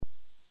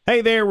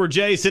Hey there, we're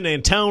Jason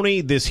and Tony.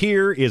 This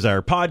here is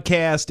our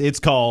podcast. It's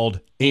called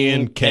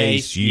In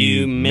Case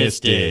You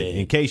Missed It.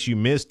 In case you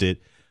missed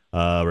it,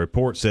 a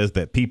report says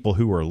that people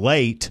who are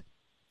late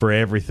for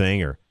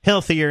everything are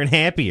healthier and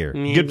happier.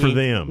 Good for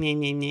them.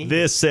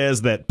 This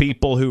says that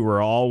people who are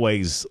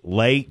always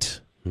late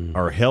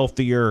are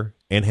healthier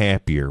and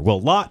happier. Well,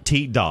 Lot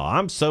T. Daw,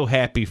 I'm so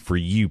happy for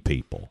you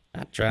people.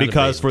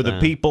 Because for the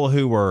people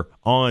who are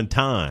on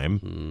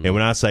time, and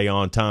when I say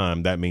on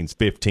time, that means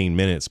 15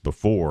 minutes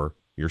before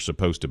you're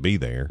supposed to be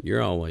there.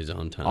 You're always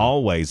on time.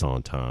 Always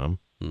on time.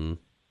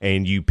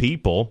 And you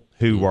people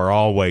who are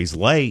always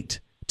late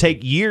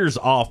take years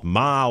off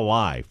my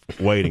life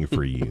waiting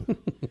for you.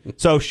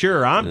 So,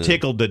 sure, I'm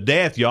tickled to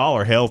death. Y'all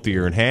are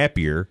healthier and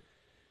happier.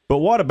 But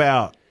what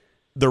about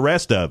the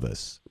rest of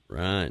us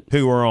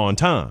who are on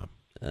time?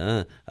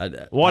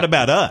 What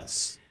about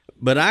us?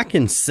 But I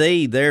can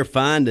see their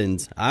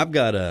findings. I've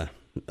got a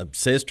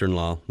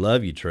sister-in-law,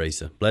 love you,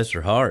 Teresa, bless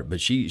her heart, but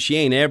she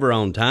ain't ever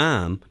on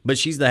time, but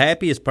she's the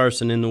happiest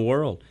person in the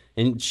world.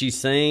 And she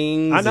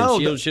sings, I know,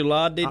 and she'll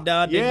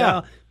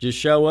la-di-da-di-da, just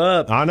show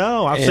up. I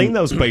know, I've seen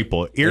those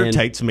people. It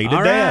irritates me to death.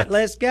 All right,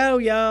 let's go,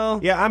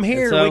 y'all. Yeah, I'm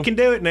here. So, we can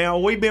do it now.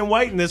 We've been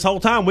waiting this whole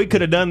time. We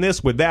could have done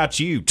this without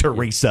you,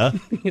 Teresa.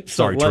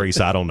 Sorry,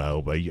 Teresa, I don't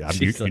know, but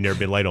you've never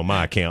been late on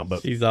my account.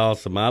 But she's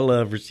awesome. I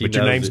love her. But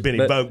your name's been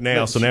invoked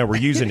now, so now we're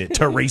using it,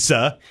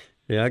 Teresa.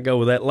 Yeah, I go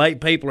with that. Late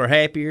people are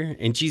happier,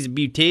 and she's a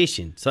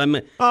beautician. So I'm.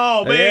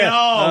 Oh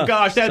man!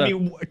 Gosh, that'd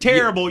be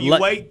terrible.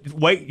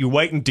 You're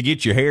waiting to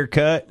get your hair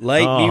cut.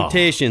 Late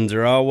beauticians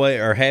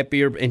are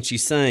happier, and she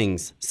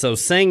sings. So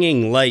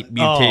singing late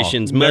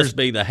beauticians must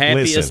be the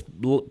happiest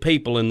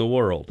people in the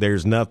world.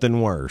 There's nothing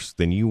worse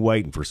than you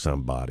waiting for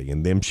somebody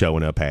and them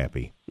showing up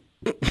happy.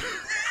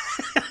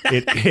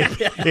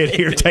 It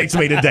irritates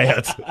me to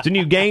death. It's a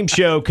new game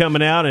show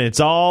coming out, and it's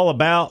all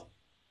about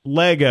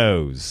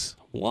Legos.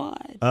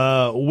 What?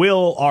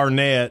 Will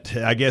Arnett,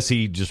 I guess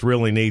he just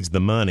really needs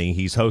the money.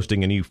 He's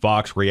hosting a new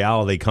Fox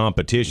reality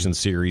competition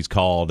series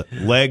called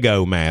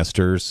Lego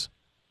Masters.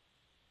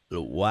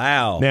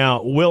 Wow.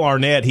 Now, Will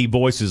Arnett, he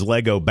voices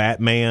Lego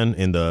Batman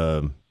in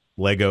the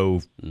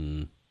Lego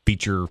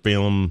feature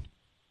film.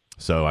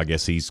 So I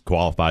guess he's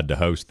qualified to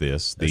host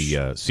this.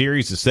 The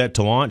series is set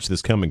to launch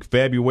this coming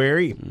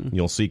February.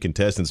 You'll see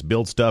contestants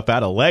build stuff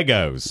out of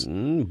Legos.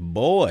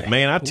 Boy.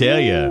 Man, I tell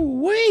you.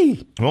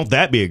 Won't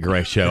that be a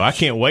great show? I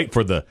can't wait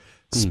for the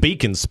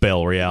Speak and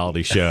Spell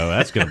reality show.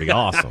 That's going to be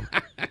awesome.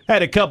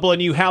 Had a couple of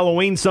new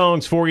Halloween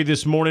songs for you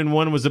this morning.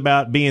 One was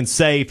about being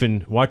safe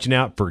and watching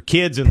out for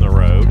kids in the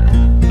road.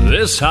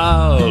 This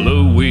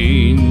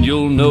Halloween,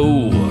 you'll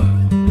know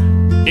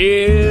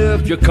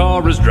if your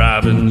car is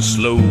driving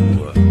slow,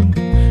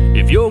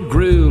 if your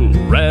grill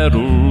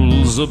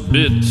rattles a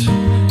bit,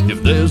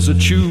 if there's a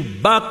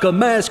Chewbacca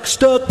mask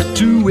stuck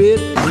to it,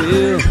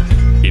 well,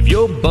 if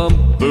your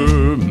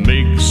bumper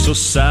makes a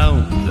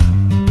sound,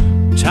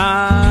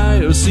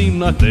 tires seem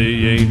like they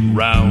ain't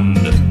round,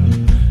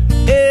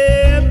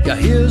 if you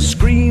hear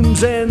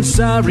screams and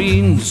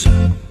sirens,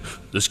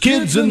 there's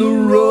kids in the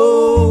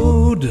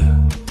road.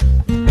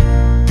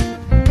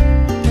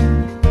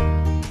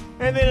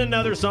 And then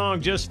another song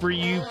just for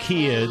you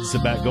kids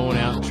about going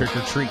out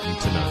trick-or-treating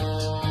tonight.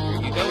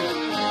 Here you go.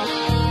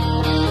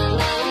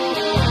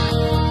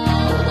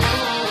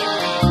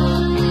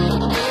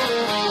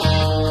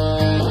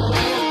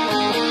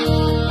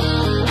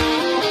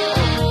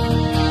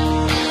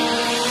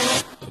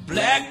 A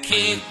black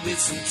cake with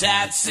some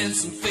tats and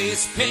some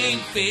face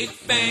paint, fake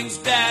fangs,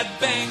 dad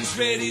bangs,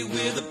 ready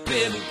with a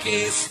pebble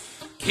case.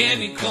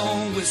 Candy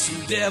corn with some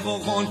devil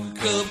horn,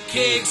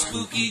 cupcakes,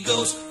 spooky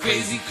ghosts,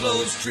 crazy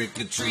clothes,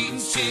 trick-or-treating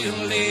till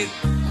late.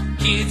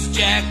 Kids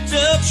jacked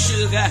up,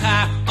 sugar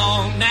high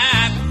all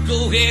night.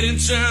 Go ahead and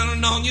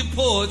turn on your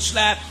porch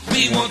light.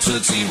 We want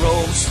Tootsie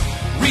Rolls,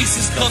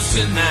 Reese's Cups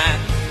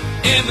tonight,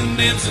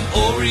 M&M's and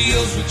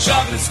Oreos with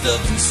chocolate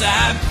stuffed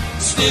inside.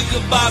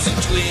 Snicker bars and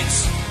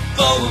Twix,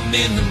 throw them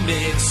in the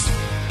mix.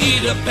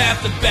 Eat up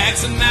half the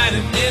bags tonight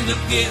and end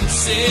up getting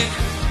sick.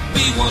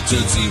 We want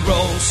Tootsie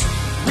Rolls,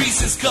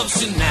 Reese's Cups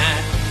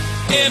tonight,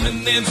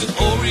 M&M's and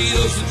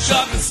Oreos and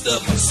chocolate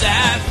stuff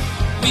inside.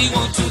 We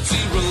want Tootsie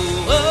Roll.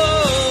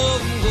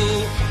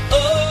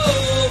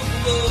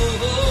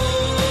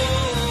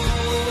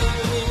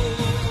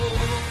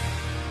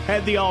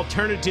 Had the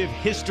alternative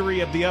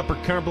history of the Upper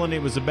Cumberland.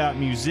 It was about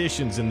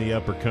musicians in the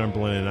Upper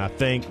Cumberland, and I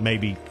think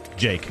maybe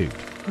Jake Hoot.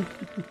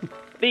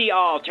 The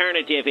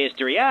alternative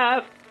history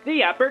of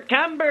the Upper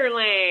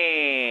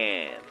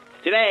Cumberland.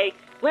 Today,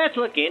 let's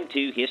look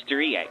into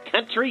history of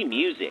country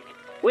music,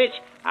 which,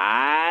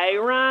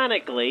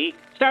 ironically,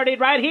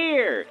 started right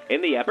here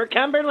in the Upper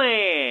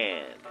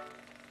Cumberland.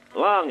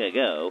 Long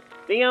ago,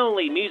 the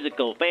only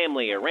musical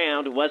family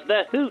around was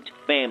the Hoot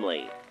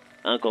family.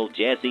 Uncle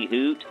Jesse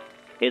Hoot,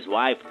 his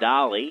wife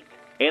Dolly,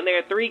 and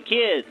their 3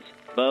 kids,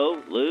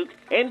 Bo, Luke,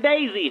 and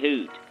Daisy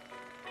Hoot.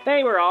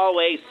 They were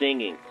always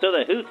singing, so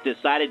the Hoots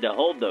decided to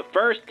hold the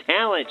first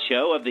talent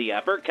show of the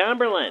Upper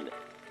Cumberland.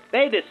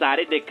 They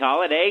decided to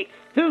call it a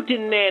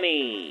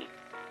Hootenanny.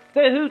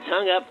 The Hoots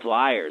hung up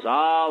flyers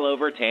all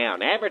over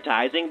town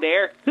advertising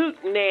their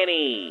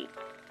Hootenanny.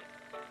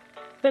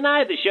 The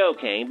night of the show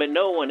came, but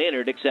no one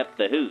entered except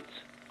the Hoots.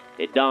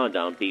 It dawned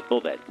on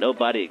people that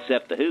nobody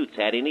except the Hoots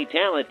had any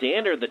talent to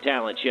enter the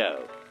talent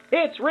show.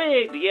 "It's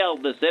rigged,"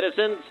 yelled the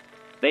citizens.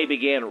 They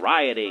began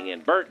rioting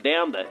and burnt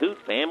down the Hoot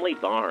family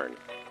barn.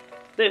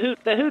 The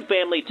Hoot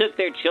family took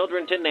their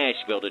children to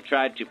Nashville to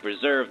try to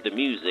preserve the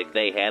music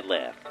they had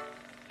left.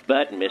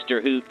 But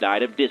Mr. Hoot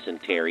died of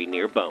dysentery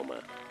near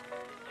Boma.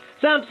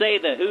 Some say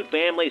the Hoot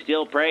family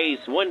still prays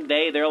one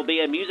day there'll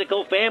be a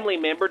musical family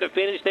member to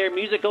finish their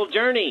musical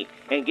journey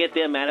and get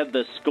them out of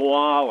the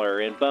squalor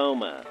in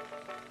Boma.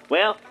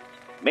 Well,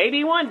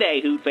 maybe one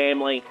day, Hoot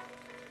family.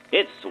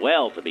 It's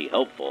swell to be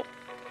hopeful.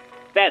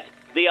 That's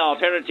the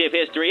alternative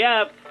history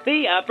of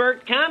the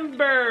Upper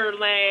Cumberland.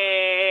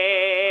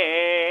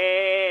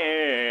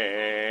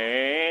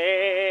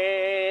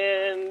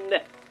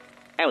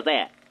 How was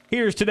that?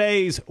 Here's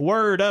today's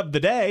word of the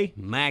day.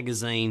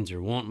 Magazines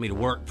are wanting me to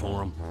work for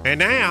them. And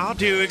now,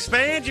 to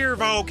expand your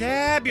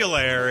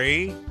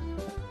vocabulary,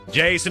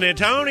 Jason and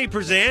Tony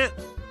present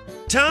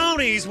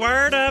Tony's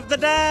word of the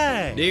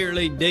day.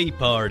 Dearly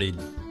departed.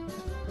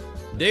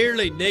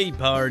 Dearly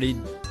departed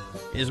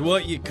is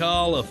what you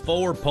call a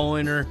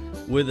four-pointer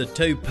with a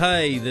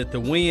toupee that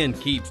the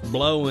wind keeps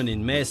blowing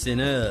and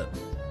messing up.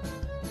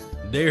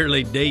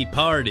 Dearly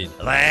departed.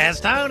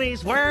 That's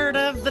Tony's word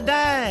of the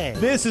day.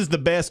 This is the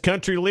best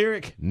country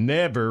lyric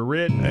never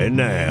written. And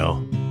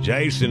now,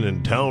 Jason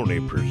and Tony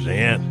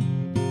present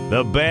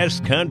the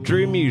best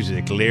country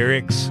music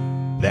lyrics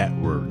that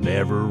were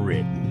never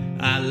written.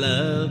 I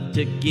love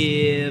to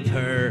give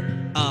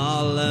her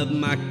all of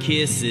my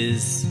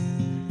kisses.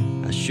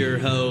 I sure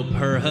hope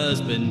her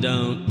husband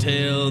don't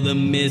tell the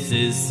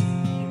missus.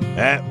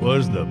 That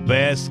was the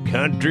best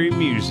country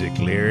music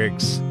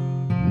lyrics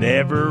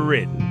never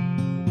written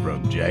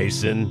from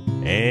Jason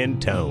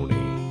and Tony.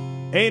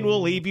 And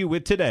we'll leave you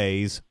with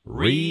today's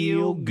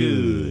Real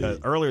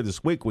Good. Earlier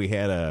this week, we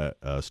had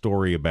a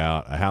story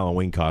about a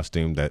Halloween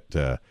costume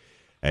that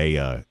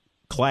a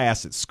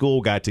class at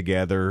school got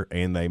together,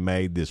 and they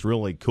made this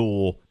really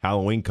cool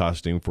Halloween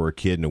costume for a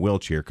kid in a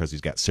wheelchair because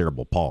he's got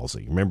cerebral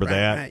palsy. Remember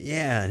that? Right,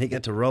 yeah, and he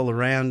got to roll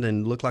around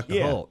and look like the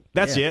Hulk.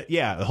 That's it.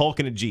 Yeah, the Hulk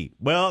in a Jeep.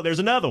 Well, there's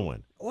another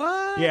one.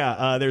 What?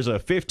 Yeah, there's a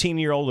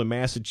 15-year-old in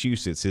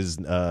Massachusetts. His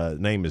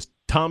name is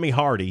Tommy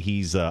Hardy.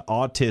 He's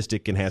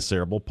autistic and has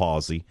cerebral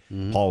palsy,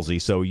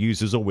 so he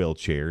uses a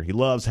wheelchair. He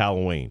loves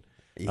Halloween.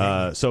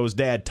 Yeah. So his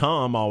dad,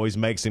 Tom, always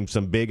makes him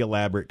some big,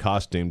 elaborate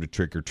costume to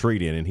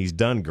trick-or-treat in, and he's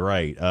done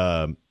great.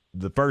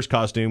 The first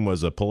costume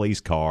was a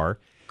police car.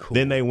 Cool.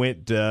 Then they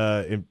went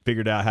and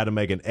figured out how to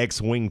make an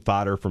X-Wing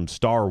fighter from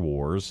Star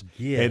Wars,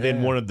 and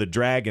then one of the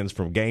dragons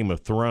from Game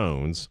of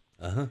Thrones.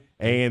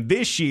 And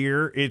this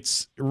year,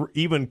 it's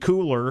even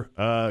cooler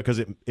because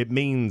it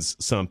means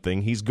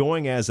something. He's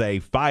going as a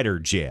fighter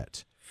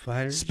jet.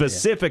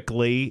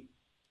 Specifically,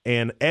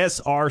 an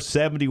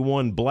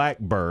SR-71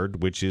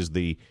 Blackbird, which is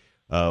the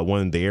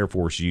one the Air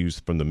Force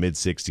used from the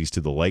mid-'60s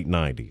to the late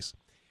 '90s.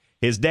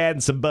 His dad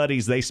and some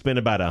buddies, they spent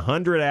about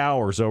 100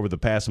 hours over the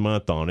past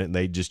month on it, and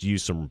they just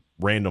used some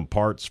random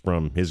parts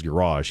from his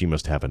garage. He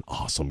must have an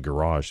awesome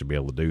garage to be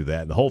able to do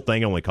that. And the whole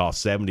thing only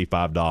cost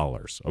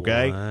 $75,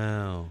 okay?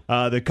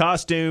 Wow. The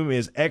costume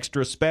is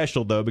extra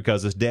special, though,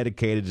 because it's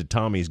dedicated to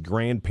Tommy's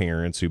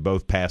grandparents, who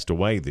both passed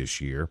away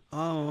this year.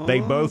 Oh. They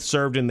both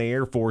served in the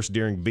Air Force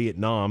during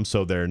Vietnam,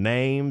 so their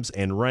names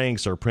and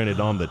ranks are printed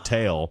on the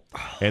tail,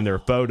 and their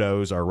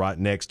photos are right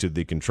next to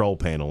the control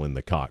panel in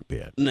the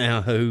cockpit.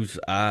 Now, whose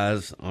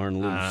eyes aren't a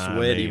little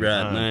sweaty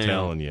right now? I'm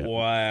telling you.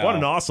 Wow. What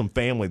an awesome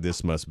family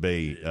this must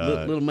be.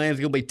 Little man's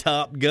going to be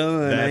Top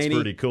Gun, That's ain't he?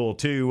 pretty cool,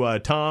 too.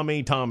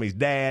 Tommy, Tommy's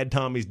dad,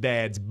 Tommy's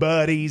dad's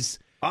buddies.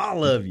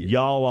 All of you.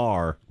 Y'all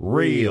are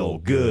real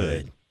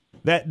good.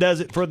 That does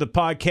it for the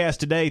podcast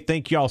today.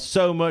 Thank y'all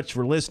so much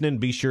for listening.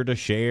 Be sure to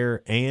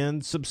share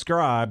and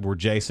subscribe. We're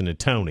Jason and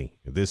Tony.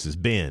 This has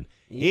been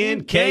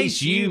In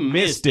Case You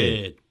Missed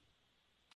It.